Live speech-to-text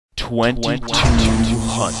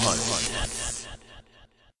2200.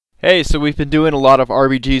 Hey, so we've been doing a lot of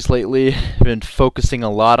RBGs lately. Been focusing a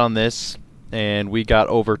lot on this, and we got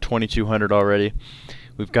over 2200 already.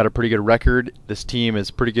 We've got a pretty good record. This team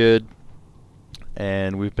is pretty good,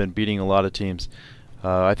 and we've been beating a lot of teams.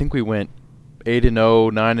 I think we went 8-0,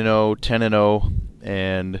 9-0, 10-0,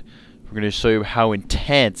 and we're going to show you how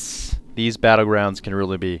intense these battlegrounds can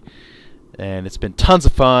really be. And it's been tons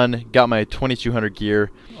of fun. Got my 2200 gear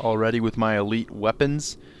already with my elite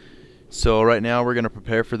weapons. So right now we're going to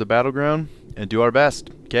prepare for the battleground and do our best.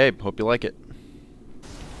 Okay, hope you like it.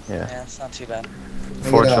 Yeah, it's not too bad.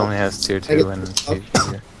 Forge only has tier 2 and tier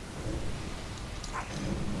 3.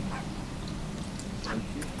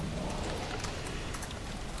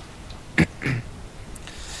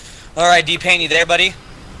 Alright, D-Pain, you there, buddy?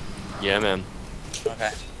 Yeah, man.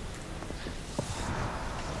 Okay.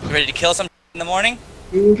 You ready to kill some in the morning?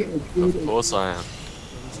 Of course I am.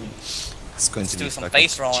 It's going to do be some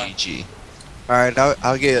face rolling. GG. Alright,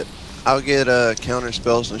 I'll get counter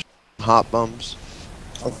spells and hot bums.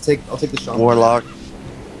 I'll take the shaman. Warlock.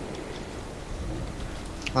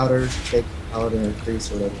 Powder, take paladin or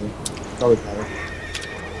priest or whatever. Probably powder.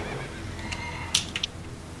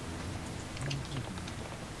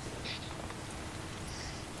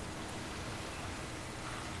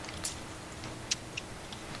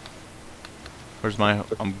 Where's my?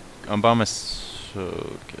 I'm by myself.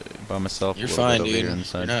 Okay, by myself. You're fine, dude.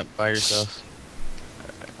 You're not by yourself.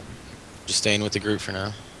 Just staying with the group for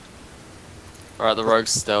now. Alright, the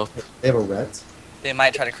rogue's stealth. They have a ret. They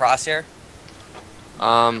might try to cross here.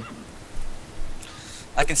 Um,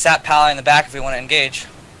 I can sap Paladin in the back if we want to engage.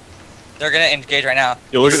 They're gonna engage right now.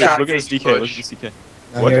 Yo, look at this. Look at this DK. Look at this DK.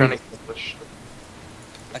 What?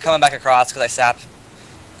 I'm coming back across because I sapped.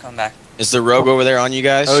 Coming back. Is the rogue over there on you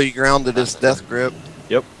guys? Oh, you grounded his death grip.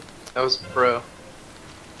 Yep. That was pro.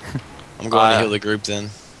 I'm going to heal the group then.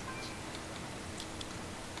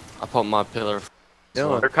 I put my pillar.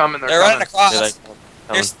 Yeah. They're coming. They're running across. Yeah,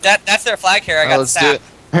 There's that's their flag carrier. I got the sap.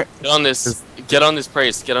 Get on this. Get on this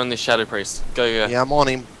priest. Get on this shadow priest. Go. Yeah, I'm on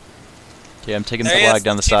him. Okay, I'm taking the There he flag is.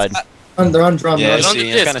 down the side. They're on drum. Yeah, Get on see, the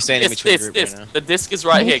I'm disc. kind of standing between This. group right now. The disc is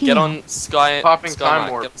right here. Get on Sky. Popping Sky time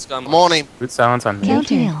Mark. warp. Get Sky I'm Mark. on him. Good silence on me.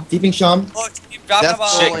 Deeping Sham. Look, keep dropping That's the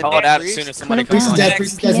ball. shit. Shit, call it out as soon as somebody Priest comes is on. dead.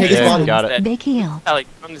 Priest is dead. Hit his Yeah, body. got it. Big heal. Pally.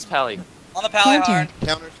 Get on this pally. On the Pally hard.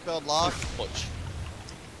 Counter spelled lock. Watch.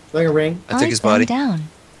 Throwing a ring. I took his body. Down.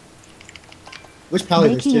 Which pally?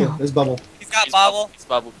 Big There's two. heal. There's bubble. He's got bobble. It's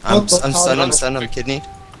bubble. I'm stunned on kidney.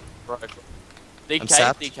 Right. I'm DK.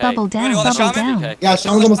 sapped. DK. Bubble down. You wanna go Bubble on the shaman? down. DK. Yeah,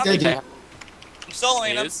 Shaman's almost dead, DK. dude. I'm soloing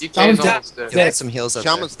him. Is. DK's Shaman's almost dead. dead. Get some heals up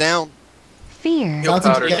there. Shaman's down. Fear. Heal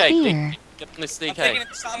powder. Okay, Fear. Get on this I'm DK. taking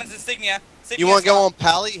Shaman's insignia. You want to go on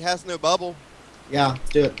Pally? He has no bubble. Yeah, let's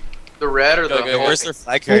do it. The red or the Go, go, gold? Where's their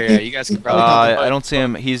flag carrier? You guys can probably. I don't see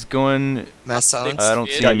him. He's going. Mass silence. I don't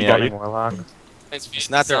see Yeah, him You got yet. you. Warlock. It's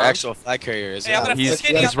not their actual flag carrier, is Hey, I'm it? gonna He's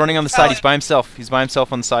Kidney he's on running on the side. He's by himself. He's by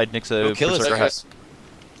himself on the side next Go to kill his Berserker Hut. ass.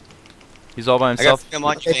 He's all by I got himself. him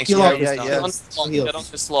on you, Okay, thanks. heal You up. guys. Yeah, Get yeah. on- Get on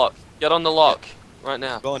this lock. Get on the lock. Right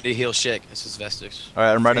now. Going to heal Shik. This is Vestige. All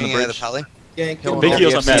right, I'm right on the Bringing out bridge. Pally. Gank. Kill him. Big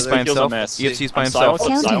heals on EFC's mass. by Big heals on himself. mass. EFC's by I'm himself.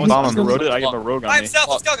 silenced. Counter. Bomb on the road. I have a rogue By on me. himself.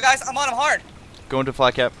 Let's go, guys. I'm on him hard. Going to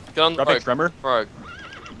fly cap. Get on the Dropping rogue. tremor. Rogue.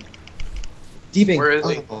 Deeping. Where is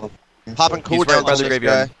he? Popping He's cooldown right by on the this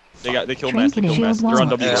graveyard. guy. They killed mass. They Trinket killed mass. shield They're on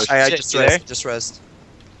wall. W. I Shit, just you there? rest. Just rest.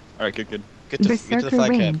 Alright, good. Get to the Berserker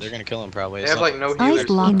flag cap. range. They're gonna kill him probably. They have like no Eyes healers.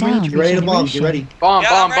 blocked down. Get ready to bomb. Get ready. Bomb, Yeah,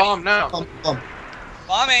 bomb, I'm ready. bomb now. Bomb.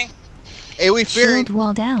 Bombing. Hey, we fearing. Shield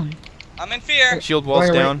wall down. I'm in fear. Shield wall's Right,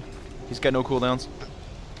 right. down. He's got no cooldowns.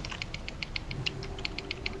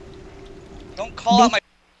 Don't call out my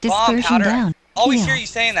bomb Dispersion powder. down. Always Heal. hear you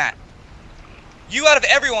saying that. You out of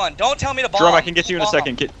everyone. Don't tell me to bomb. Jerome, I can get you in a Bomb.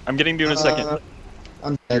 second. I'm getting to you in a second.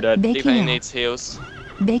 I'm You're dead. dead. Big D-Pain heal. needs heals.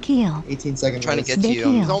 Big heal. 18 seconds. Trying to get to Big you.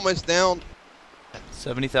 heal. He's almost down.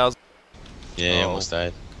 70,000. Yeah, he Oh. almost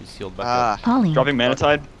died. He's healed back up. Ah, Poly. Dropping mana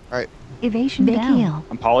tide. Evasion Big down. Heal.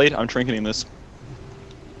 I'm polyed. I'm trinketing this.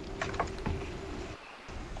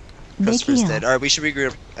 Big Christopher's heal. dead. Alright, we should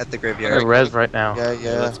regroup at the graveyard. res right now. yeah,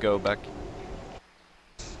 Yeah, yeah. let's go back.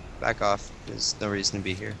 Back off. There's no reason to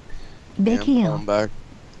be here. Big I'm heal. going back.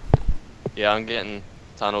 Yeah, I'm getting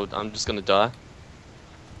tunneled. I'm just gonna die.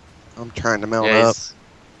 I'm trying to mount Yeah,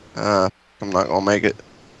 up. I'm not gonna make it.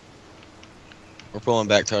 We're pulling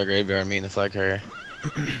back to our graveyard, meeting the flag carrier.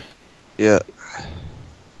 Yeah.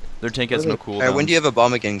 Their tank has no cooldown. Alright, when do you have a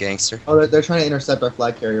bomb again, gangster? Oh, they're trying to intercept our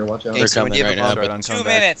flag carrier. Watch out. They're Gangster, when do coming you have right a now, bomb? Right, I'm 2 coming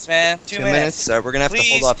back. minutes, man. 2 2 minutes. minutes? We're gonna have to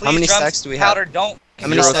Please, hold off. How please, many drums, stacks do we have? powder, don't. How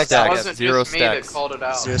many Zero stacks? stacks. It wasn't Zero just me that stacks. called it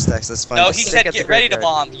out. Zero stacks. That's fine. No, Just he stick said at the get ready to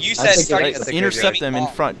graveyard. bomb. You I said think start you're right. getting the Intercept graveyard. them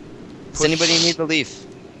in front. Does anybody need the leaf?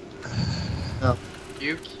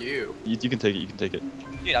 QQ. You can take it. You can take it.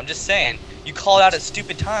 Dude, I'm just saying. You called out at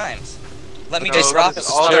stupid times. Let me No, just drop it. this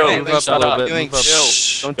is all Start their it. Move up a little bit. Doing Move up.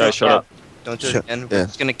 shh. Don't do Guys, it. shut up. Don't do it Shut- again. yeah. We're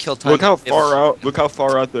just gonna kill time. Look how far out. Look how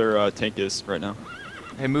far out their tank is right now.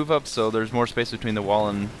 Hey, move up so there's more space between the wall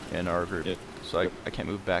and our group. Yeah. So I can't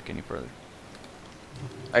move back any further.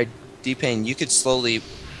 D-Pain, you could slowly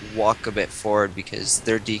walk a bit forward because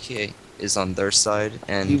their DK is on their side,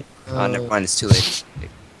 and never mind, it's too late.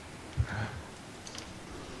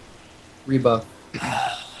 Rebuff.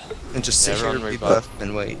 And just sit Yeah, here, run be rebuff. buff,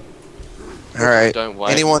 and wait. Alright. Don't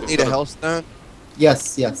wait. Anyone We've need a got hellstone?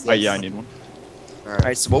 Yes, yes, yes. Yeah, I need one.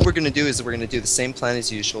 Alright, so what we're gonna do is we're gonna do the same plan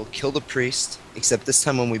as usual. Kill the priest, except this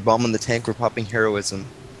time when we bomb on the tank, we're popping heroism.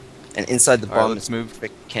 And inside the Alright, bomb, let's move.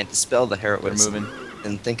 can't dispel the They're heroism. moving.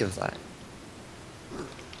 And think of that.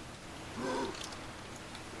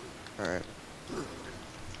 Alright.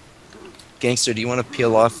 Gangster, do you want to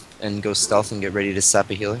peel off and go stealth and get ready to sap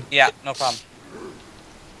a healer? Yeah, no problem.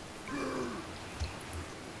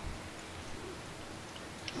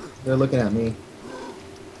 They're looking at me.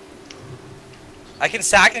 I can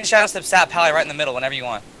sack and shadow step sap pally right in the middle whenever you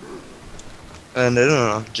want.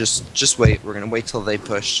 No. Just wait. We're gonna wait till they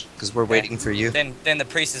push, because we're waiting for you. Then the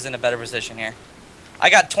priest is in a better position here. I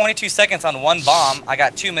got 22 seconds on one bomb. I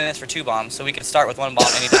got 2 minutes for 2 bombs, so we can start with 1 bomb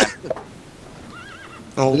anytime.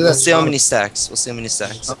 Oh, Look at we'll that see how bomb. many stacks. We'll see how many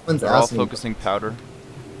stacks. Someone's They're all asking me. focusing powder.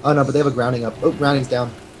 Oh no, but they have a grounding up. Oh, grounding's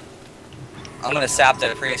down. I'm gonna sap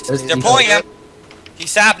that priest. There's They're the pulling DK. him. He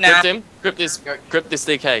sapped now. Grip him. Grip this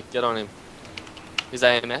DK. Get on him. He's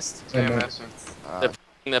AMS. And,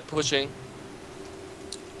 They're pushing.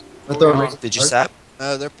 I'll throw a Did you sap?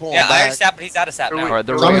 No, they're pulling Yeah, I already back. sapped, but he's out of sap now. Alright,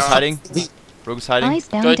 the Shaman's rogue is down. hiding. Rogue is hiding. Eyes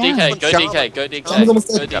down, Go down. DK. Go Shaman. DK. Go DK. Shaman's almost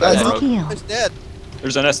Go dead. DK. Guys, Big heal. It's dead.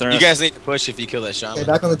 There's an S there. You guys need to push if you kill that shaman. Okay,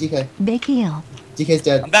 back on the DK. Big heal. DK's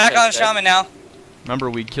dead. I'm back on Okay. Shaman now. Remember,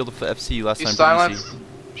 we killed the FC last He's time. silenced.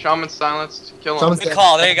 Shaman's silenced. Kill him. Shaman's Good dead.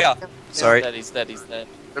 call. There you go. Sorry. He's dead. He's dead.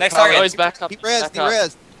 They're Next powered. target. Oh, he's back up. He rezzed, Back he up.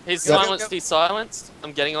 rezzed. He's Yep. silenced. He's silenced.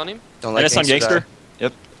 I'm getting on him. Don't let NS on gangster gangster.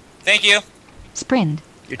 die. Thank you. Sprint.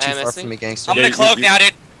 You're too far AMSing. from me, gangster. I'm Yeah, gonna cloak you- now,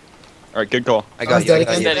 dude. Alright, good call. I got Shaman's you. I dead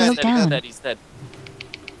got He's you. dead. He's Knocked dead. He's down. dead. He's dead.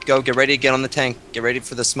 Go. Get ready to get on the tank. Get ready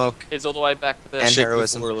for the smoke. He's all the way back there. And Shake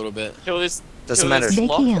heroism. before a little bit. Kill this. Doesn't kill matter. this Big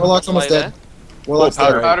block. heal. Warlock's almost Play dead. Warlock's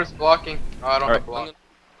Powder. dead. Powder's blocking. Oh, I don't Alright. have block.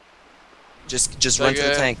 Just Go run to the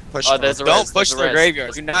good. tank. Push. Oh, there's a Don't res, push there's a the res. graveyard.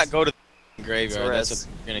 There's Do a not res. go to the graveyard. It's a That's res.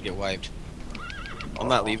 you're gonna get wiped. I'm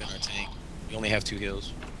not leaving our tank. We only have 2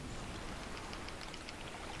 heals.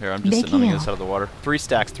 Here, I'm just Big sitting on the heal. other side of the water. 3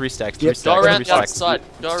 stacks, 3 stacks, Yep. 3 Go stacks, around 3 the other stacks. side.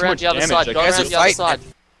 Go Too around much the other damage, side. I Go guess. around the other Fight. side.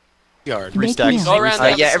 Yard. 3 Big stacks. heal. Go around the other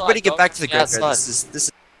Yeah, side. everybody Go get back to the around graveyard. outside. This is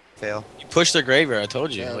a fail. You push their graveyard. I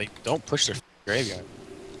told you. Yeah. Like, don't push their graveyard.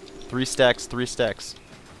 3 stacks, 3 stacks.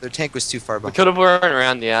 Their tank was too far We behind. could have run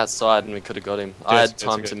around the outside and we could have got him. I Yes, had yes,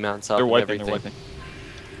 time okay. to mount up They're and wiping. They're everything.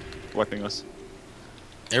 wiping. Wiping us.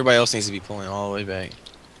 Everybody else needs to be pulling all the way back.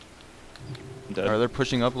 I'm dead. Alright, they're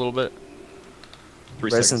pushing up a little bit. 3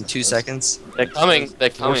 Res in seconds. 2 seconds. They're coming. They're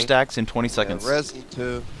 4 coming. stacks in 20 seconds. Yeah, resin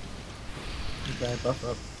too. Okay, buff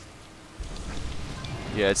up.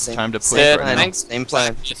 Yeah, it's Same- time to push same Yeah, right plan. now. thanks. Same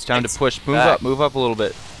plan. It's time to push. Move back. up, move up a little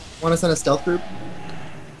bit. Want to send a stealth group?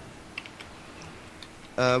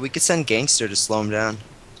 We could send gangster to slow him down.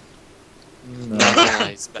 No. Yeah,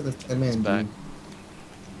 he's back. Send a 10-man back.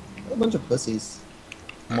 dude. What a bunch of pussies.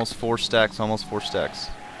 Almost 4 stacks, almost 4 stacks.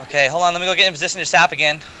 Okay, hold on. Let me go get in position to sap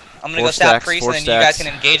again. I'm gonna 4 go sap stacks, priest, 4 and then you guys stacks.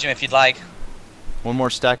 can engage him if you'd like. 1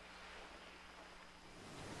 more stack.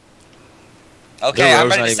 Okay, Their I'm rogue's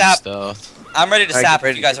ready not to even sap. stealth. I'm ready to Alright, sap get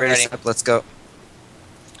if you guys get are ready. to sap. Let's go.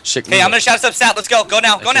 Shit, Okay, I'm gonna shout up sap. Let's go. Go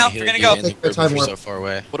now. I Go now. can't You're hear gonna you go. in the Take your group time, if you're Warp. so far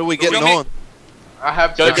away. What are we getting Go me. on? I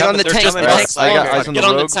have Go, time. Get on the they're tank. coming Get on back. the I got tank. eyes on the Get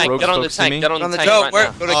on the rogue. tank. Rogue's Get on the focusing tank. me. Get on On the the tank go. right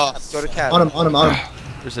Where? now. Go to cat. On him.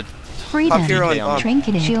 There's a Freedom. Pop hero and DK on bomb.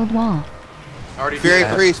 Trinketed. Shield wall. Already Fury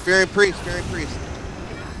did. priest, Fury priest, Fury priest.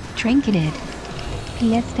 Trinketed.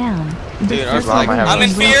 PS down. Dude, our Defensive flag- I'm in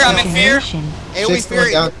fear, I'm in fear. regeneration. AoE Shit's going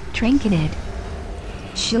Fury. down. Trinketed.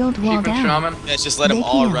 Shield wall Keep him down. shaman. Yeah, just let them Big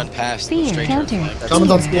all heal. run past. Fear. Straight to our Counter. flag.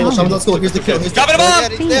 Shaman's on Fear. school. Shaman's on school. Here's the kill. Here's the Dropping kill. him He's off.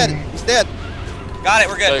 dead, he's dead, Fear. he's dead. Got it.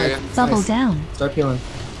 We're Go, good. go, go. Bubble Nice. down. Start peeling.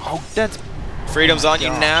 Oh, that's Freedom's on you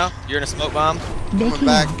now. You're in a smoke bomb. Big Coming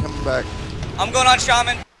back, heal. coming back. I'm going on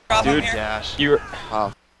shaman. Drop him Dude, here. dash. You're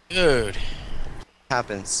Dude.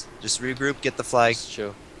 Happens. Just regroup. Get the flag.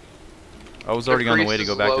 Sure. I was already on the way to Priest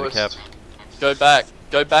go is back to the lowest. cap. Go back.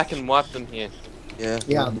 Go back and wipe them here. Yeah.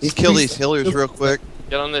 Yeah. Let's kill these healers real quick.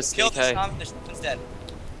 Get on this Kill the DK. shaman. This one's dead.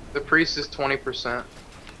 The priest is 20%.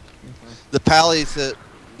 The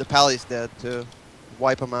pally's dead too.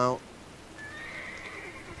 Wipe them out.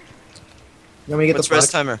 You want me to get What's the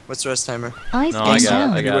rest flag? timer? What's rest timer? I No, I stand got it, down.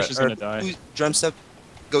 I got Wish it. is gonna die. Drum step.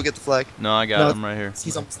 Go get the flag. No, I got No, it. I'm right here.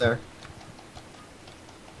 He's almost there.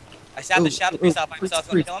 I stabbed the shadow priest out by myself.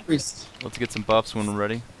 Want to kill him? Priest. Let's get some buffs when we're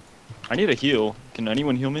ready. I need a heal. Can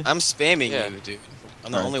anyone heal me? I'm spamming Yeah. you, dude.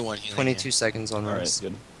 I'm the Alright. only one healing 22 seconds on All right, rest.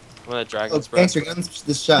 good. I'm gonna Oh, dragon's breath. gangster guns.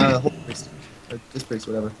 This whole priest. Or this priest,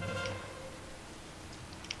 whatever.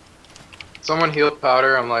 Someone healed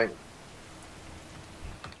powder. I'm like,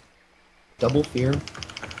 Double fear.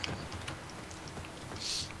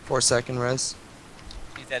 4-second res.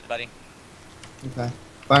 He's dead, buddy. Okay.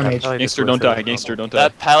 Fire mage. Gangster, don't die. Gangster, don't die.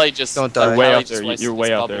 That pally just. Don't that die. Way pally out just there. wasted You're way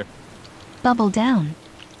his out bubble. there. Bubble down.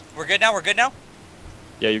 We're good now. We're good now.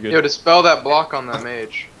 Yeah, you're good. yo, dispel that block on that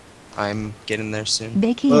mage. I'm getting there soon.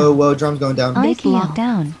 Big Whoa, heal. whoa, drum's going down. Ice lock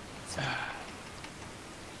down.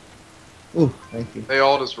 Ooh, thank you. They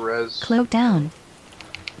all just res. Cloak down.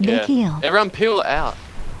 Big Yeah. heal. Everyone peel out.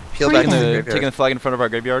 Peel back to Freedom. the Taking graveyard. the flag in front of our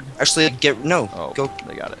graveyard. Actually, Oh, go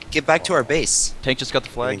they got it. get back to our base. Tank just got the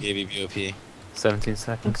I flag. gave you BOP. 17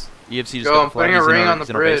 seconds. EFC just Yo, got I'm the flag. putting a He's in ring our- on the he's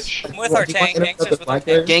in our base. bridge. I'm with our You tank. want to Gangsters interrupt with the our flag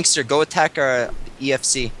there? tank. Gangster, go attack our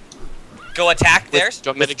EFC. Go attack theirs. Do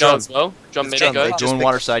you want me to With go John. as well? Do you want me With to John, go? like, just Going pick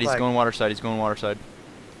water the side. He's flag. going water side. He's going water side.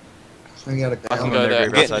 I gotta I can I'm go on their there. graveyard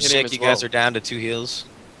I'm getting side. Hit him sick. as You guys well. are down to 2 heals.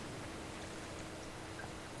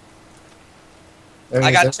 There I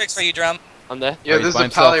he got is. tricks for you, Drum. I'm there. Yeah, he's this is by a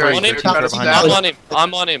himself. pally Hurry, right Jake, here. he's Try to right behind stab you. I'm him. on him.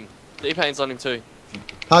 I'm on him. D-Pain's on him too.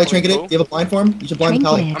 Pally Cool. trinket it. Do you have a blind form? You should blind the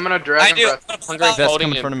pally. Trinket. I'm gonna I dragon do. breath. Hungry Vest, holding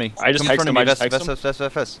come in him. front of me. I just Come in hexed front of him, me. I just Vest, hexed vest, vest,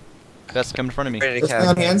 vest, vest. Vest, come in front of me. Ready to Just lay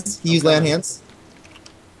on cast. hands. He used lay on hands.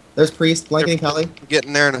 There's priest. Blanketing pally. I'm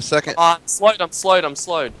getting there in a second. I'm slowed. I'm slowed. I'm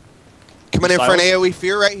slowed. Coming in for an AoE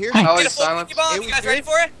fear right here. Hi. Pally Get a full silence. 50 bomb. You guys ready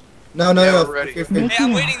for it? No, no, Yeah, no. we're ready. Fear, fear. Big Hey, I'm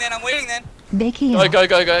heal. waiting then. I'm waiting then. Big heal. Go, go,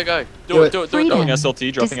 go, go, go. Do Do it. it, do it, do it. Freedom. Dropping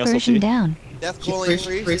SLT, dropping Dispersion SLT. down. Death coiling Priest.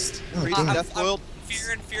 priest. Priest. Oh, Priest, damn. death coiled.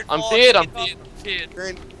 Feared I'm full. feared. I'm Get off. feared. I'm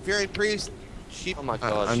feared. Fearing priest. Sheep. Oh my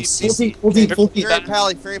god. I'm Full CC. deep, full deep, full deep. Fearing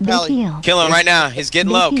pally. Fearing Big pally. heal. Kill him right now. He's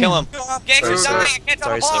getting low. Kill him. Gangster's Sorry, dying. I can't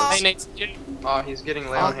drop a sorry, bomb. sorry. He needs you. Oh, he's getting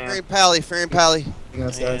lay on hand. Fearing pally. Fearing pally. Hang on,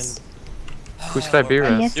 guys. Who's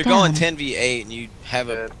Fibera? Yes, You're down. going 10v8 and you have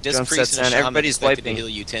a Good. this Jump priest sets and a down. shaman Everybody's expected to wiping. heal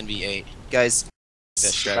you 10v8. Guys,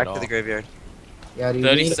 Best strat back at to the all. graveyard. Yeah, dude.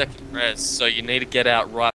 30 second res, so you need to get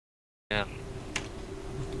out right now.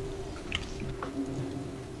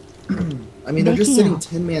 I mean, they're Big just heal.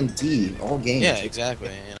 sitting 10-man D all game. Yeah, exactly.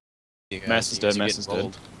 You guys, Mass is you dead, guys are Mass getting is dead.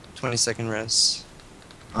 bold. 20-second res.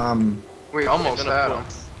 We almost Gonna had pull. him.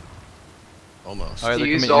 Almost. Alright, He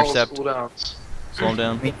they're used coming to all his intercept. cooldowns. Slow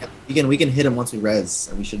them down. We can hit him once we res,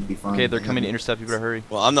 and we should be fine. Okay, they're coming to intercept. You better hurry.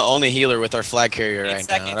 Well, I'm the only healer with our flag carrier 8 right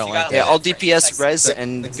now. seconds, I don't you like got Yeah, that. all DPS Thanks. res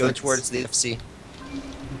and Thanks. go towards the FC.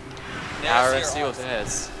 Our SC or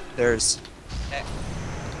theirs? There's. Okay.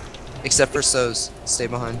 Except for So's. Stay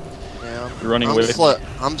behind. Yeah. You're running I'm, with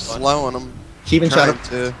I'm slowing them. Keep in shadow. Trying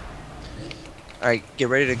to. Alright, get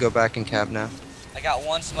ready to go back in cab now. I got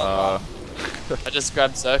one smoke bomb. I just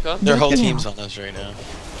grabbed Zerka. Their whole Big heal. team's on us right now.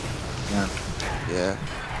 Yeah.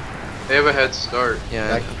 They have a head start.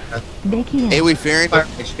 Yeah. Big heal. AoE fearing. Fire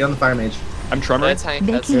mage. Get on the fire mage. I'm Their tremoring. tank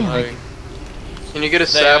Big has heal. no... Can you get a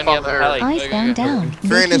They sap only on have a there? pally. Ice Go, go, down go. down.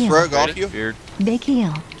 Fearing Big this heal. rogue off Ready? you. Feared. Big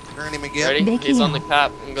heal. Fearing him again. Ready? Big He's heal. on the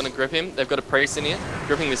cap. I'm gonna grip him. They've got a priest in here.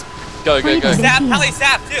 Gripping this. Go, go, go. Freedom. Sap, Big Pally heal.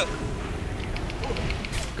 sap too.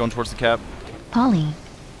 Going towards the cap. Polly.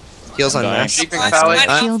 Heals on Dying. max. Keeping Nice, pally. nice.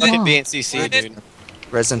 I'm Shield fucking wall. being CC, dude.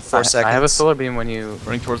 Res in 4 seconds. I have a solar beam when you.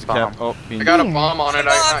 Running towards the Bomb. cap. Oh, I being... got a Here. bomb on it.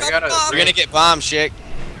 I got We're a. gonna get bombed, Shik.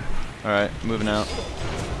 Alright, moving out.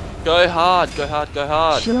 Go hard, go hard, go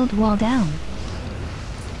hard. Shield wall down.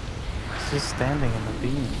 She's standing in the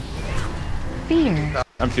beam. Fear.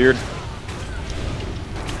 I'm feared.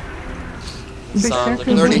 Sounds like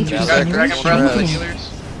Berserker a blade. thirty Got seconds. dragon breath for the Trinket.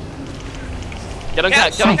 healers. Get on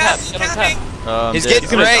cap, get on cap, get on cap. He's dead.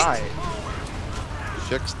 getting great.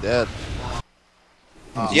 Chick's dead.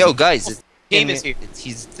 Yo, guys. Game is here.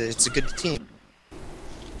 It's a good team.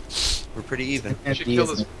 We're pretty even. You should kill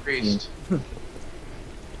this priest.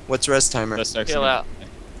 What's res timer? Best X. Kill out.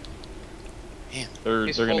 They're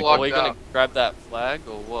He's gonna. full Are locked we gonna out. grab that flag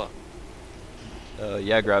or what?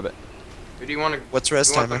 Yeah, grab it. Who do you want to? What's res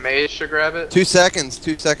You want the timer? mage to grab it? 2 seconds.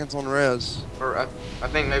 2 seconds on res. Or I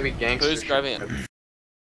think maybe gangster. Who's should grabbing it? grab